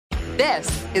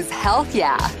This is Health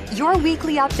Yeah, your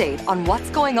weekly update on what's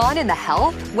going on in the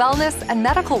health, wellness, and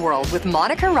medical world with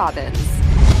Monica Robbins.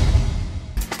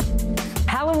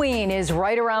 Halloween is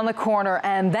right around the corner,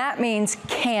 and that means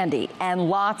candy, and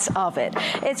lots of it.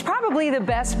 It's probably the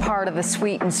best part of the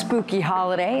sweet and spooky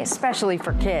holiday, especially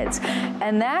for kids.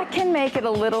 And that can make it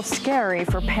a little scary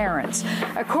for parents.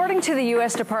 According to the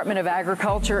U.S. Department of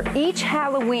Agriculture, each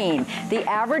Halloween, the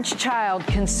average child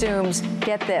consumes,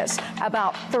 get this,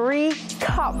 about 3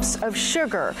 cups of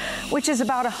sugar, which is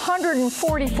about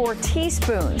 144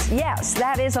 teaspoons. Yes,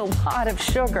 that is a lot of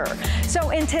sugar.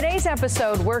 So in today's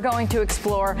episode, we're going to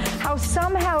explore how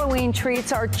some Halloween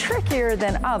treats are trickier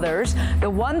than others, the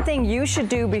one thing you should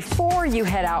do before you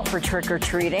head out for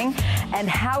trick-or-treating, and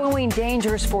Halloween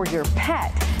dangers for your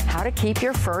pet, how to keep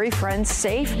your furry friends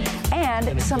safe,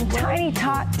 and some Tiny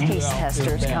Tot taste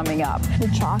testers coming up.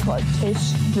 The chocolate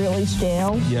tastes really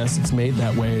stale. Yes, it's made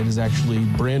that way. It is actually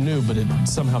brand new, but it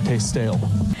somehow tastes stale.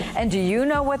 And do you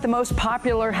know what the most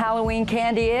popular Halloween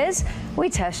candy is? We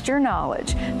test your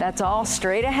knowledge. That's all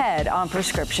straight ahead on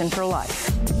Prescription for Life.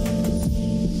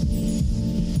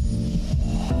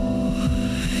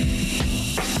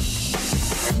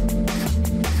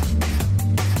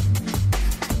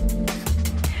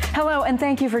 Hello, and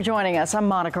thank you for joining us. I'm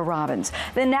Monica Robbins.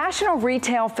 The National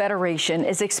Retail Federation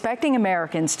is expecting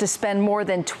Americans to spend more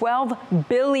than $12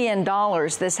 billion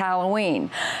this Halloween,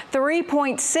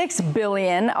 $3.6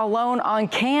 billion alone on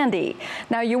candy.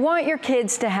 Now, you want your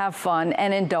kids to have fun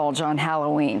and indulge on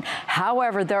Halloween.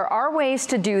 However, there are ways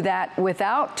to do that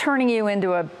without turning you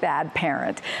into a bad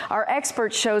parent. Our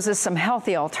expert shows us some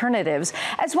healthy alternatives,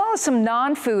 as well as some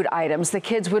non-food items the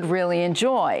kids would really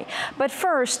enjoy. But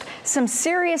first, some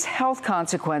serious health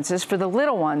consequences for the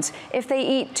little ones if they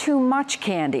eat too much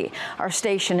candy. Our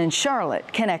station in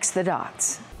Charlotte connects the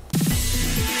dots.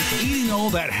 Eating all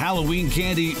that Halloween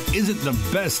candy isn't the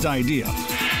best idea.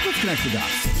 Let's connect the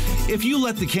dots. If you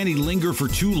let the candy linger for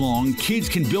too long, kids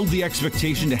can build the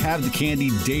expectation to have the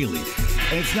candy daily.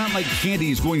 And it's not like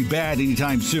candy is going bad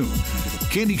anytime soon.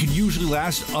 Candy can usually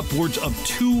last upwards of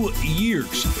 2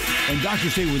 years. And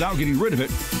doctors say without getting rid of it,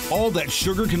 all that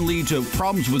sugar can lead to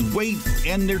problems with weight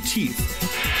and their teeth.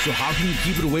 So how can you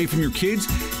keep it away from your kids?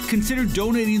 Consider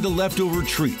donating the leftover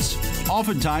treats.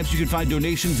 Oftentimes, you can find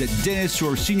donations at dentists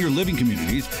or senior living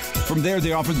communities. From there,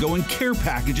 they often go in care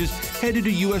packages headed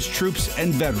to U.S. troops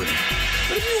and veterans.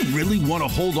 But if you really want to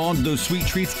hold on to those sweet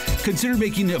treats, consider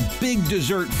making a big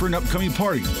dessert for an upcoming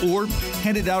party, or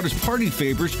hand it out as party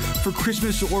favors for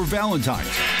Christmas or Valentine's,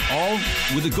 all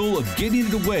with the goal of getting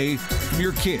it away from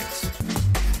your kids.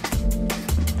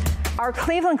 Our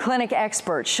Cleveland Clinic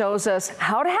expert shows us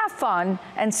how to have fun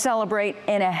and celebrate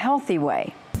in a healthy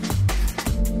way.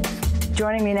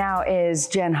 Joining me now is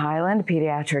Jen Highland,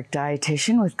 pediatric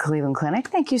dietitian with Cleveland Clinic.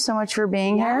 Thank you so much for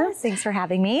being here. Thanks for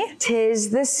having me.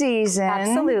 'Tis the season.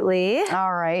 Absolutely.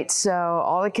 All right, so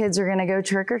all the kids are going to go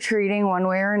trick-or-treating one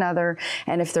way or another,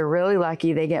 and if they're really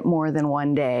lucky, they get more than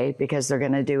one day because they're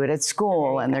going to do it at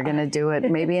school and they're going to do it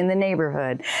maybe in the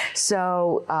neighborhood.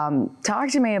 So talk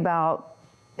to me about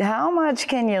how much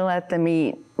can you let them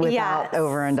eat without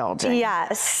overindulging?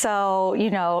 Yes. So,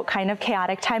 kind of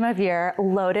chaotic time of year,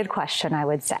 loaded question, I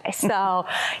would say. So,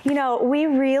 we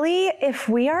really, if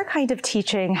we are kind of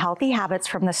teaching healthy habits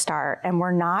from the start and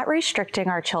we're not restricting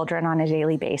our children on a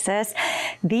daily basis,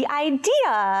 the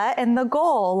idea and the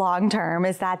goal long term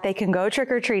is that they can go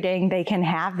trick-or-treating, they can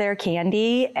have their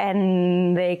candy,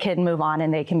 and they can move on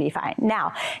and they can be fine.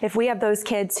 Now, if we have those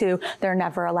kids who they're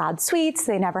never allowed sweets,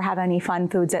 they never have any fun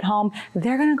foods at home,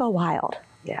 they're going to go wild.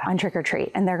 On trick or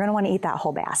treat, and they're going to want to eat that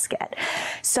whole basket.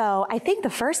 So I think the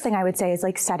first thing I would say is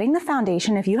like setting the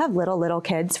foundation. If you have little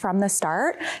kids from the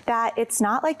start, that it's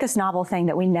not like this novel thing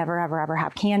that we never ever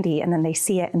have candy and then they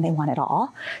see it and they want it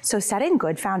all. So setting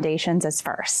good foundations is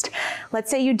first.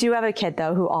 Let's say you do have a kid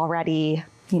though who already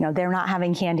they're not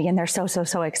having candy and they're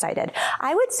so excited.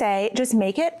 I would say just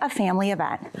make it a family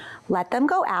event. Let them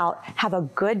go out, have a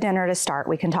good dinner to start.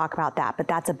 We can talk about that, but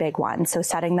that's a big one. So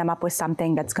setting them up with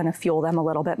something that's going to fuel them a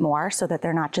little bit more so that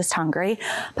they're not just hungry.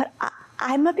 But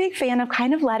I'm a big fan of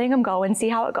kind of letting them go and see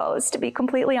how it goes, to be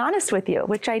completely honest with you,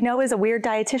 which I know is a weird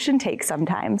dietitian take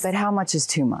sometimes. But how much is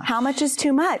too much? How much is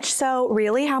too much? So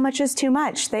really, how much is too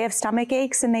much? They have stomach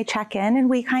aches and they check in and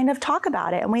we kind of talk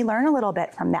about it and we learn a little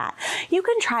bit from that. You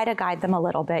can try to guide them a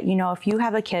little bit. If you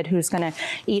have a kid who's going to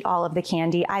eat all of the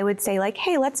candy, I would say like,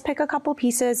 hey, let's pick a couple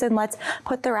pieces and let's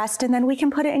put the rest, and then we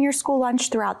can put it in your school lunch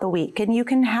throughout the week. And you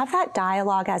can have that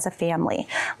dialogue as a family.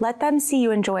 Let them see you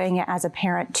enjoying it as a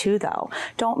parent too, though.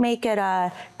 Don't make it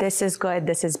a this is good,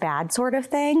 this is bad sort of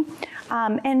thing.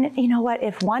 And you know what?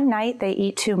 If one night they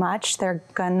eat too much, they're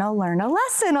gonna learn a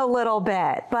lesson a little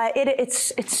bit. But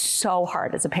it's so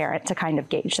hard as a parent to kind of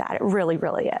gauge that. It really,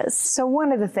 really is. So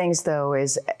one of the things, though,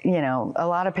 is, you know, a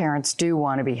lot of parents do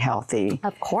want to be healthy.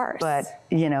 Of course. But,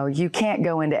 you know, you can't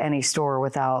go into any store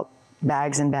without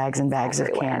bags and bags and bags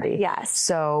Everywhere. of candy. Yes.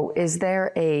 So is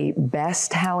there a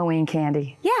best Halloween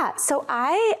candy? Yeah, so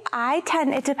I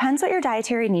tend, it depends what your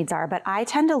dietary needs are, but I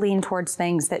tend to lean towards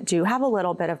things that do have a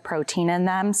little bit of protein in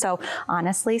them. So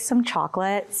honestly, some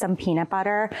chocolate, some peanut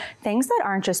butter, things that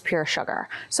aren't just pure sugar.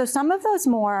 So some of those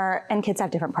more, and kids have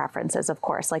different preferences, of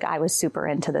course. Like I was super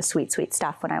into the sweet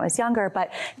stuff when I was younger,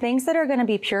 but things that are gonna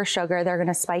be pure sugar, they're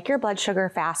gonna spike your blood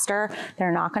sugar faster,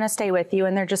 they're not gonna stay with you,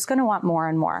 and they're just gonna want more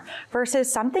and more.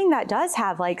 Versus something that does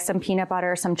have like some peanut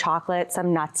butter, some chocolate,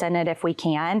 some nuts in it if we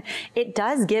can, it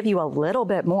does give you a little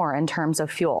bit more in terms of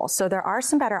fuel. So there are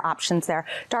some better options there.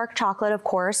 Dark chocolate, of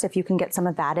course, if you can get some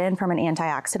of that in from an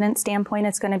antioxidant standpoint,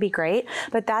 it's going to be great.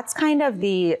 But that's kind of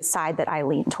the side that I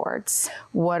lean towards.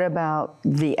 What about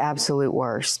the absolute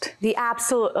worst? The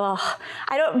absolute, I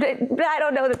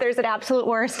don't know that there's an absolute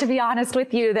worst, to be honest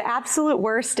with you. The absolute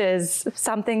worst is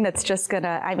something that's just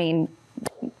gonna, I mean,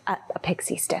 a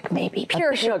pixie stick, maybe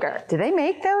pure sugar. Do they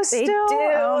make those They still? do,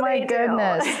 Oh my they do.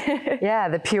 goodness! Yeah,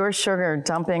 the pure sugar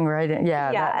dumping right in.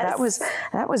 Yeah, Yes.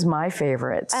 that was my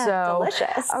favorite. So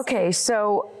delicious. Okay,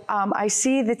 so I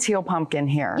see the teal pumpkin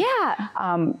here. Yeah.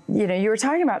 You know, you were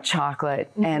talking about chocolate,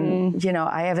 and you know,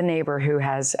 I have a neighbor who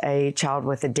has a child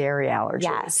with a dairy allergy.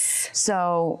 Yes.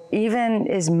 So even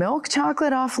is milk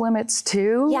chocolate off limits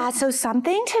too? Yeah, so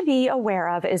something to be aware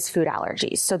of is food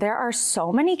allergies. So there are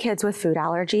so many kids with food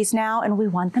allergies now, and we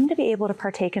want them to be able to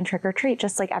partake in trick or treat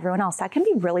just like everyone else. That can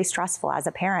be really stressful as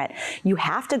a parent. You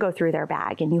have to go through their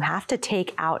bag and you have to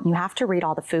take out and you have to read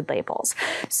all the food labels.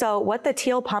 So what the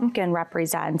teal pumpkin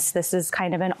represents, this is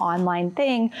kind of an online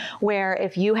thing where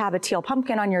if you have a teal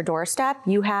pumpkin on your doorstep,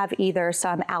 you have either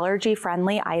some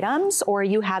allergy-friendly items or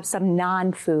you have some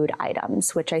non-food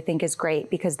items, which I think is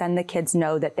great because then the kids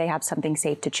know that they have something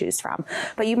safe to choose from.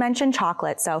 But you mentioned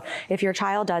chocolate. So if your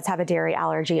child does have a dairy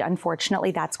allergy,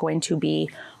 unfortunately, that's going to be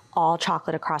all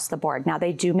chocolate across the board. Now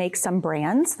they do make some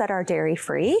brands that are dairy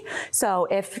free. So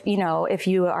if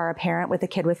you are a parent with a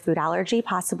kid with food allergy,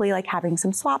 possibly like having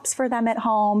some swaps for them at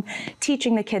home,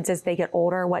 teaching the kids as they get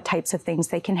older what types of things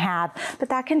they can have, but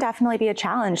that can definitely be a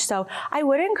challenge. So I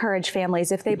would encourage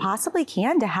families, if they possibly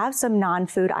can, to have some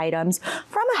non-food items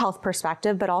from a health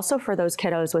perspective, but also for those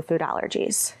kiddos with food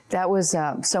allergies. That was,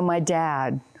 so my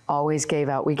dad always gave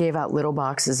out little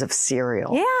boxes of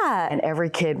cereal. Yeah. And every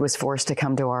kid was forced to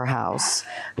come to our house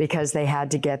because they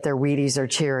had to get their Wheaties or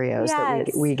Cheerios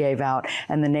that we gave out.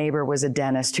 And the neighbor was a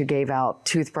dentist who gave out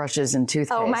toothbrushes and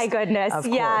toothpaste. Oh my goodness. Of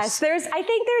yes. course. I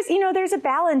think there's a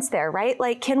balance there, right?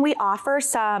 Like, can we offer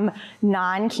some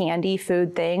non-candy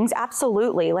food things?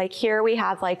 Absolutely. Like here we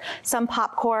have like some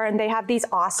popcorn. They have these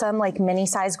awesome like mini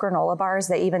size granola bars.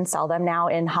 They even sell them now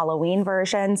in Halloween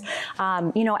versions.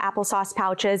 Applesauce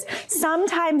pouches.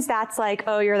 Sometimes that's like,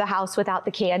 oh, you're the house without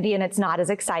the candy and it's not as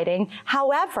exciting.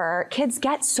 However, kids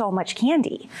get so much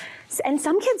candy. And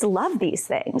some kids love these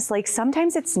things. Like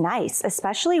sometimes it's nice,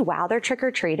 especially while they're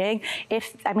trick-or-treating.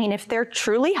 If they're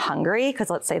truly hungry, because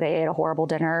let's say they ate a horrible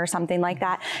dinner or something like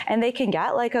that, and they can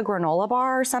get like a granola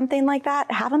bar or something like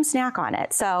that, have them snack on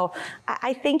it. So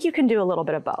I think you can do a little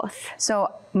bit of both.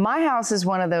 So my house is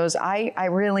one of those, I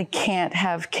really can't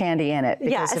have candy in it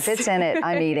because if it's in it,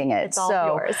 I'm eating it. It's all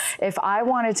yours. If I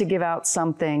wanted to give out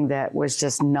something that was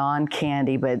just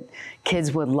non-candy, but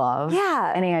kids would love,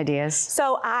 any ideas?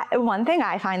 So one thing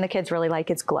I find the kids really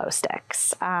like is glow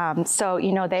sticks.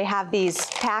 They have these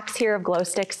packs here of glow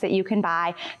sticks that you can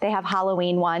buy. They have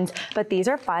Halloween ones, but these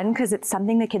are fun because it's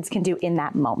something the kids can do in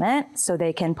that moment. So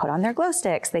they can put on their glow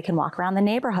sticks, they can walk around the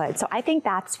neighborhood. So I think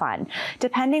that's fun.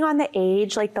 Depending on the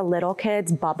age, like the little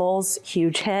kids, bubbles,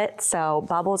 huge hit. So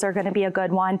bubbles are gonna be a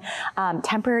good one.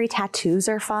 Temporary tattoos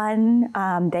are fun.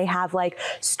 They have like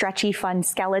stretchy, fun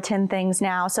skeleton things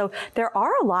now. So there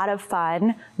are a lot of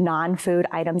fun non-food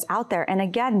items out there. And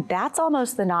again, that's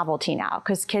almost the novelty now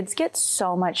because kids get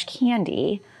so much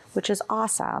candy, which is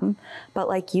awesome. But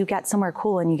like you get somewhere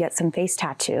cool and you get some face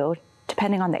tattoo,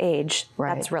 depending on the age,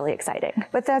 that's really exciting.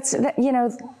 But that's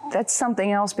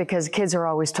something else because kids are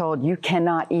always told you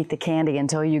cannot eat the candy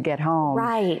until you get home.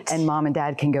 Right. And mom and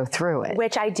dad can go through it.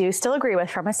 Which I do still agree with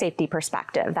from a safety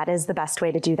perspective. That is the best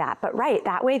way to do that. But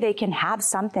that way they can have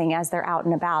something as they're out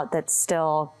and about that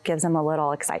still gives them a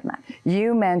little excitement.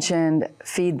 You mentioned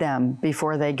feed them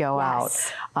before they go out.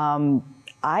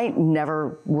 I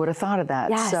never would have thought of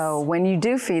that. Yes. So when you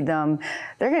do feed them,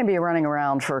 they're going to be running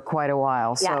around for quite a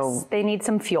while. Yes, So they need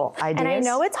some fuel. ideas? And I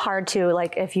know it's hard to,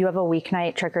 like, if you have a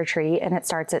weeknight trick or treat and it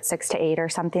starts at 6 to 8 or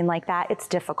something like that, it's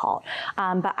difficult.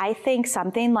 But I think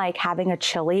something like having a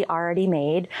chili already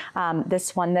made,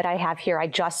 this one that I have here, I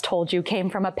just told you came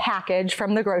from a package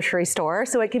from the grocery store,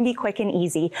 so it can be quick and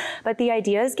easy. But the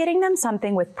idea is getting them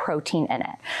something with protein in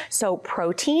it. So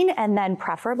protein, and then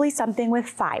preferably something with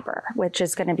fiber, which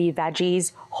is going to be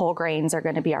veggies, whole grains are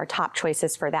going to be our top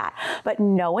choices for that. But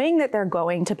knowing that they're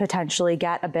going to potentially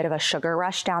get a bit of a sugar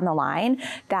rush down the line,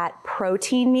 that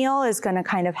protein meal is going to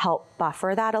kind of help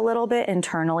buffer that a little bit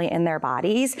internally in their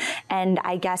bodies. And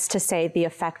I guess to say the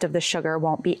effect of the sugar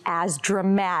won't be as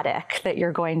dramatic that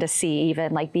you're going to see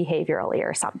even like behaviorally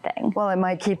or something. Well, it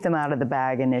might keep them out of the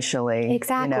bag initially.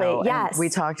 Exactly, and yes. we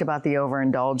talked about the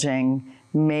overindulging,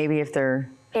 maybe if they're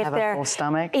have a full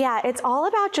stomach. Yeah, it's all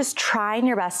about just trying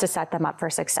your best to set them up for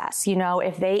success. You know,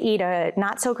 if they eat a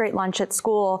not so great lunch at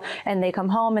school and they come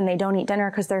home and they don't eat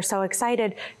dinner because they're so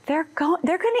excited, they're going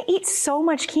to eat so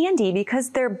much candy because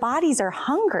their bodies are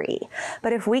hungry.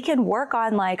 But if we can work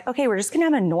on like, okay, we're just going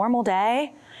to have a normal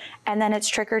day, and then it's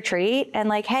trick or treat, and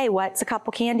like, hey, what's a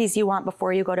couple candies you want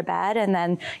before you go to bed? And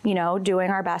then, you know, doing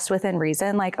our best within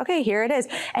reason, like, okay, here it is.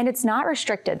 And it's not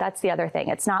restricted. That's the other thing.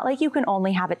 It's not like you can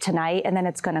only have it tonight and then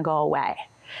it's going to go away,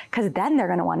 because then they're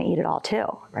going to want to eat it all too.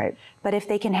 Right. But if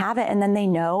they can have it and then they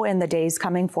know in the days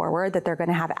coming forward that they're going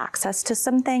to have access to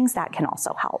some things, that can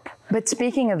also help. But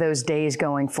speaking of those days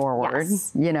going forward,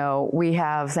 Yes. you know, we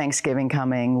have Thanksgiving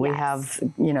coming, we Yes. have,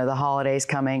 you know, the holidays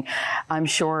coming. I'm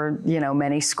sure, you know,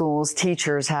 many schools,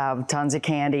 teachers have tons of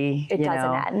candy. It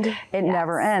doesn't end. It Yes,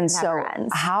 never ends. never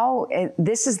So ends.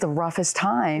 this is the roughest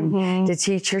time to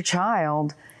teach your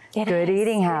child It good is.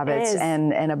 eating It habits is.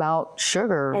 and about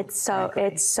sugar. It's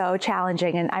so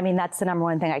challenging. And I mean, that's the number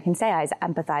one thing I can say. I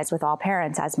empathize with all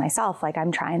parents as myself. Like,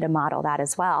 I'm trying to model that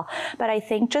as well. But I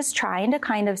think just trying to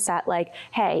kind of set like,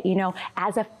 hey, you know,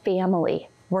 as a family,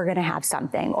 we're going to have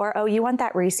something. Or, oh, you want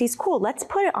that Reese's? Cool, let's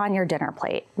put it on your dinner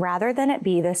plate, rather than it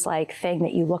be this like thing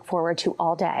that you look forward to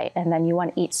all day and then you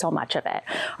want to eat so much of it.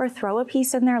 Or throw a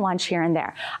piece in their lunch here and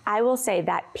there. I will say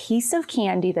that piece of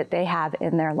candy that they have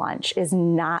in their lunch is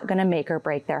not going to make or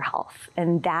break their health.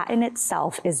 And that in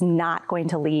itself is not going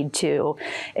to lead to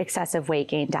excessive weight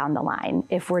gain down the line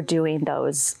if we're doing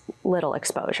those little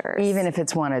exposures. Even if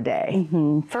it's one a day.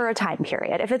 For a time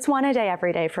period. If it's one a day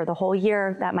every day for the whole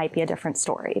year, that might be a different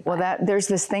story. Well, there's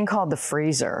this thing called the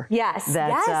freezer. Yes. That,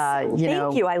 Thank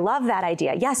you. I love that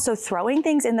idea. Yes. So throwing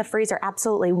things in the freezer,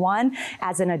 absolutely. One,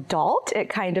 as an adult, it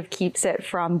kind of keeps it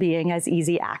from being as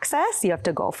easy access. You have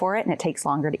to go for it and it takes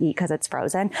longer to eat because it's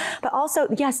frozen. But also,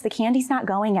 yes, the candy's not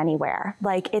going anywhere.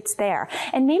 Like, it's there.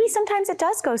 And maybe sometimes it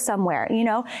does go somewhere. You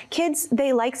know, kids,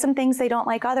 they like some things, they don't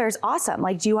like others. Awesome.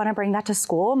 Like, do you want to bring that to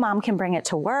school? Mom can bring it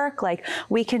to work. Like,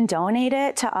 we can donate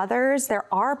it to others. There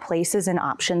are places and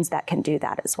options that can do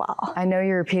that as well. I know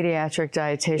you're a pediatric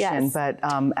dietitian, Yes. but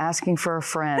asking for a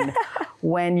friend,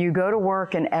 when you go to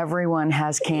work and everyone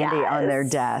has candy on their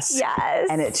desk, Yes.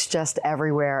 and it's just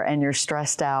everywhere and you're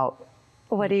stressed out,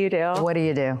 What do you do? what do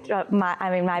you do?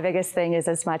 My biggest thing is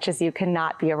as much as you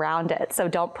cannot be around it. So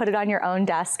don't put it on your own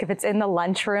desk. If it's in the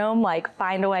lunchroom, like,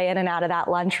 find a way in and out of that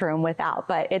lunchroom without.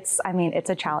 But it's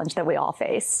a challenge that we all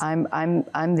face. I'm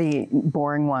the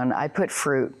boring one. I put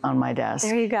fruit on my desk.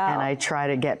 There you go. And I try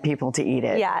to get people to eat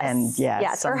it. Yes. And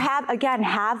yes. Or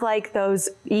have like those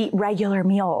eat regular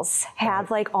meals.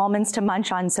 Have like almonds to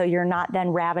munch on so you're not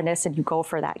then ravenous and you go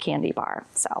for that candy bar.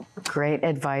 So great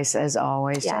advice as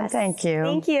always. yes. And thank you.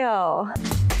 Thank you.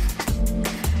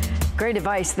 Great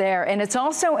advice there. And it's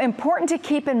also important to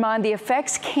keep in mind the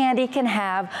effects candy can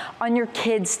have on your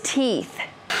kids' teeth.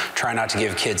 Try not to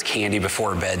give kids candy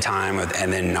before bedtime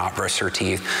and then not brush their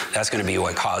teeth. That's going to be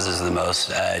what causes the most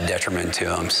detriment to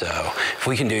them. So if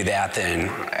we can do that, then,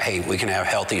 hey, we can have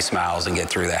healthy smiles and get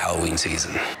through the Halloween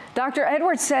season. Dr.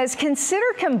 Edwards says consider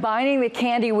combining the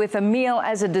candy with a meal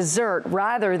as a dessert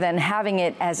rather than having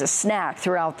it as a snack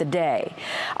throughout the day.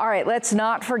 All right, let's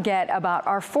not forget about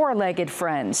our four-legged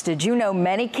friends. Did you know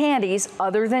many candies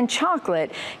other than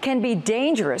chocolate can be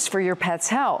dangerous for your pet's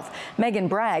health? Megan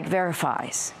Bragg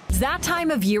verifies. It's that time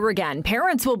of year again.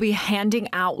 Parents will be handing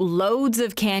out loads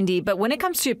of candy, but when it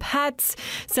comes to pets,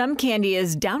 some candy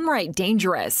is downright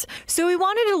dangerous. So we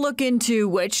wanted to look into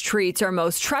which treats are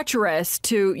most treacherous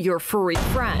to your furry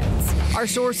friends. Our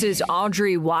source is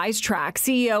Audrey Wisetrack,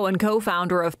 CEO and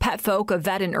co-founder of PetFolk, a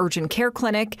vet and urgent care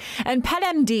clinic, and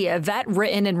PetMD, a vet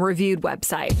written and reviewed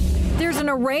website. There's an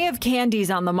array of candies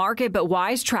on the market, but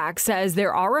Wisecrack says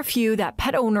there are a few that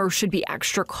pet owners should be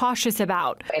extra cautious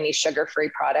about. Any sugar-free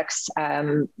products,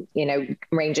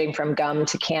 ranging from gum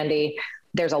to candy.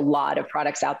 There's a lot of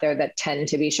products out there that tend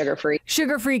to be sugar-free.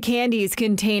 Sugar-free candies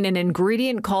contain an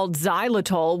ingredient called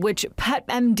xylitol, which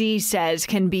PetMD says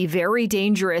can be very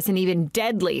dangerous and even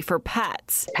deadly for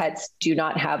pets. Pets do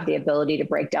not have the ability to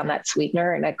break down that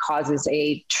sweetener, and it causes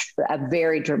a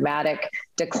very dramatic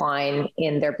decline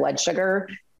in their blood sugar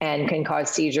and can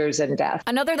cause seizures and death.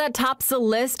 Another that tops the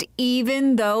list,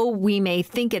 even though we may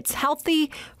think it's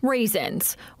healthy,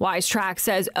 raisins. Wisecrack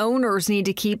says owners need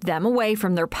to keep them away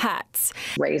from their pets.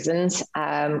 Raisins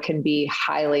can be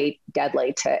highly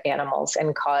deadly to animals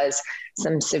and cause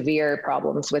some severe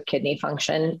problems with kidney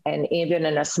function. And even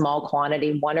in a small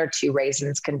quantity, 1 or 2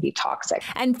 raisins can be toxic.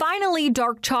 And finally,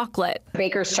 dark chocolate.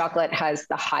 Baker's chocolate has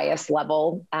the highest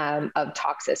level of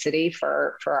toxicity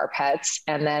for our pets,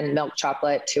 and then milk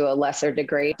chocolate to a lesser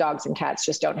degree. Dogs and cats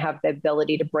just don't have the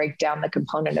ability to break down the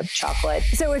component of chocolate.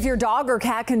 So if your dog or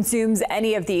cat consumes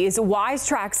any of these,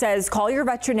 Wisecrack says call your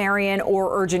veterinarian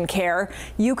or urgent care.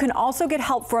 You can also get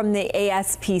help from the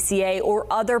ASPCA or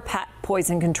other pet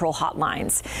poison control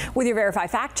hotlines. With your Verify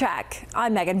Fact Check,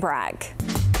 I'm Megan Bragg.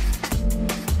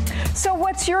 So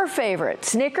what's your favorite?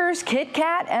 Snickers, Kit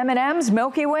Kat, M&M's,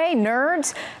 Milky Way,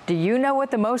 Nerds? Do you know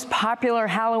what the most popular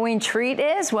Halloween treat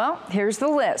is? Well, here's the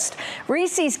list.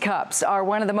 Reese's Cups are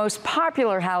one of the most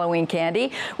popular Halloween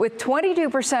candy, with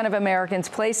 22% of Americans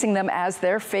placing them as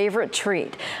their favorite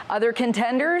treat. Other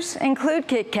contenders include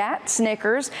Kit Kat,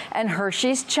 Snickers, and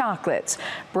Hershey's chocolates.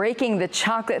 Breaking the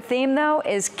chocolate theme, though,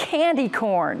 is candy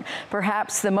corn,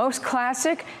 perhaps the most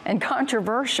classic and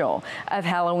controversial of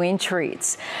Halloween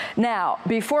treats. Now,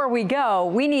 before we go,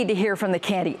 we need to hear from the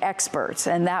candy experts,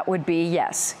 and that would be,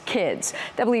 yes, kids.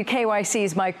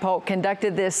 WKYC's Mike Polk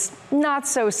conducted this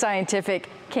not-so-scientific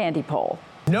candy poll.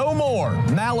 No more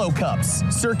Mallow Cups,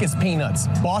 Circus Peanuts,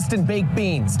 Boston Baked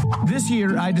Beans. This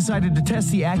year, I decided to test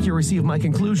the accuracy of my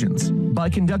conclusions by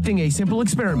conducting a simple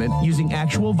experiment using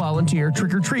actual volunteer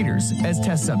trick-or-treaters as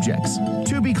test subjects.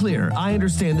 To be clear, I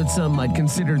understand that some might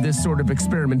consider this sort of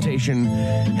experimentation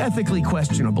ethically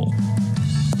questionable.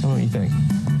 What do you think?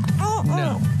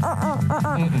 No.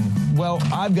 Well,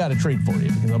 I've got a treat for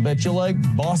you, because I'll bet you like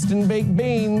Boston Baked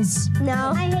Beans.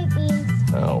 No. I hate beans.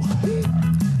 Oh.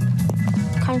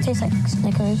 Kind of tastes like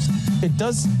Snickers. It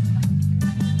does.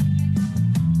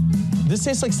 This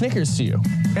tastes like Snickers to you.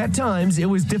 At times, it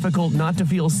was difficult not to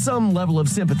feel some level of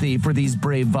sympathy for these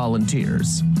brave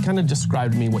volunteers. Kind of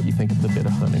describe to me what you think of the bit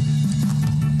of honey.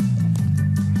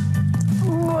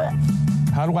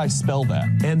 How do I spell that?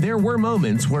 And there were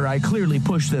moments where I clearly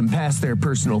pushed them past their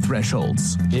personal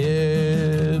thresholds.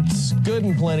 It's good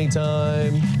and plenty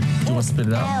time. Do you want to spit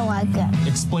it out? I don't like it.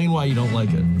 Explain why you don't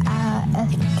like it.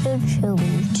 It's too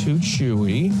chewy. Too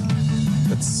chewy.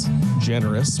 That's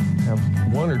generous. Have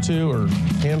 1 or 2 or a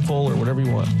handful or whatever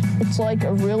you want. It's like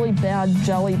a really bad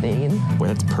jelly bean. Boy,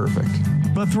 that's perfect.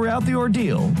 But throughout the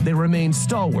ordeal, they remained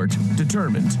stalwart,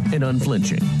 determined, and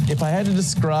unflinching. If I had to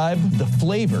describe the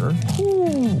flavor,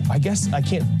 I guess I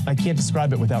can't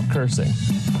describe it without cursing.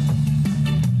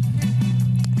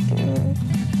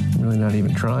 I'm really not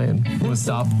even trying. You want to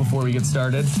stop before we get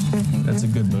started? That's a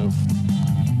good move.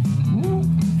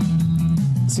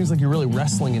 Seems like you're really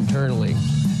wrestling internally.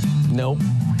 Nope.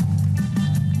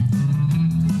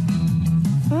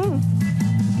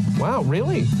 Wow,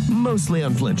 really? Mostly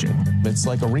unflinching. It's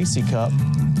like a Reese cup,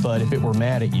 but if it were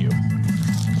mad at you.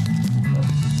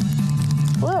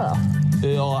 Ugh.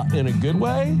 In a good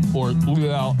way or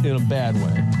in a bad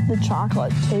way? The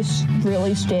chocolate tastes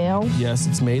really stale. Yes,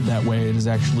 it's made that way. It is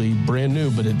actually brand new,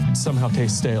 but it somehow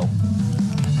tastes stale.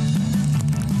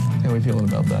 How are we feeling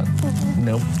about that?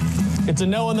 Nope. It's a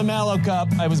no on the Mallow Cup.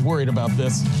 I was worried about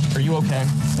this. Are you okay?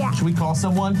 Yeah. Should we call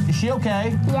someone? Is she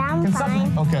okay? Yeah, I'm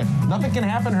fine. Okay. Nothing can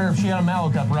happen to her if she had a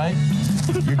Mallow Cup, right?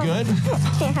 You're good?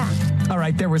 Yeah. All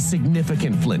right, there was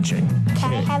significant flinching.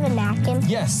 Can I have a napkin?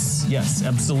 Yes,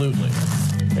 absolutely.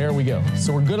 There we go.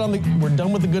 So we're done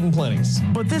with the good and plenties.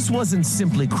 But this wasn't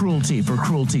simply cruelty for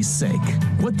cruelty's sake.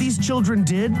 What these children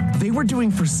did, they were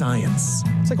doing for science.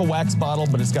 It's like a wax bottle,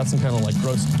 but it's got some kind of like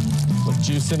gross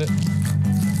juice in it.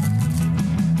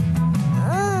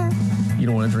 You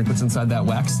don't want to drink what's inside that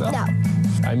wax stuff? No.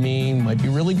 I mean, might be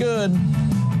really good.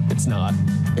 It's not.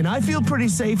 And I feel pretty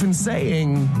safe in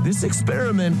saying this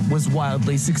experiment was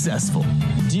wildly successful.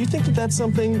 Do you think that that's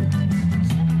something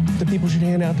that people should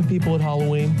hand out to people at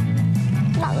Halloween?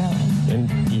 Not really. And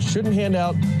you shouldn't hand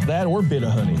out that or bit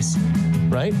of honeys,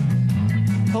 right?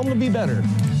 Tell them to be better.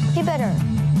 Be better.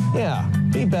 Yeah,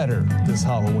 be better this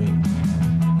Halloween.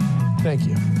 Thank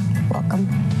you. Welcome.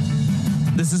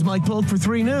 This is Mike Polk for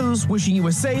 3 News, wishing you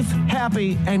a safe,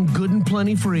 happy, and good and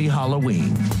plenty free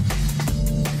Halloween.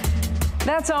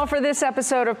 That's all for this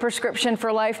episode of Prescription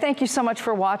for Life. Thank you so much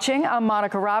for watching. I'm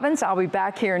Monica Robbins. I'll be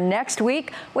back here next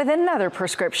week with another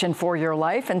prescription for your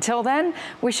life. Until then,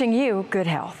 wishing you good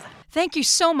health. Thank you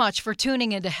so much for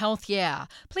tuning into Health Yeah.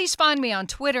 Please find me on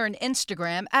Twitter and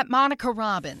Instagram at Monica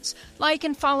Robbins. Like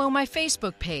and follow my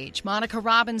Facebook page, Monica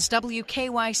Robbins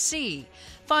WKYC.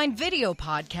 Find video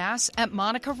podcasts at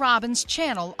Monica Robbins'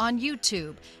 channel on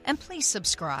YouTube. And please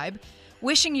subscribe.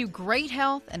 Wishing you great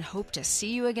health and hope to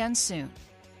see you again soon.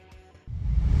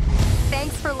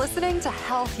 Thanks for listening to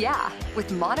Health Yeah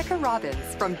with Monica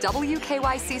Robbins from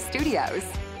WKYC Studios.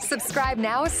 Subscribe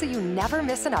now so you never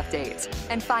miss an update.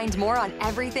 And find more on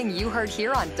everything you heard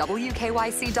here on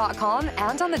WKYC.com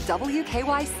and on the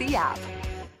WKYC app.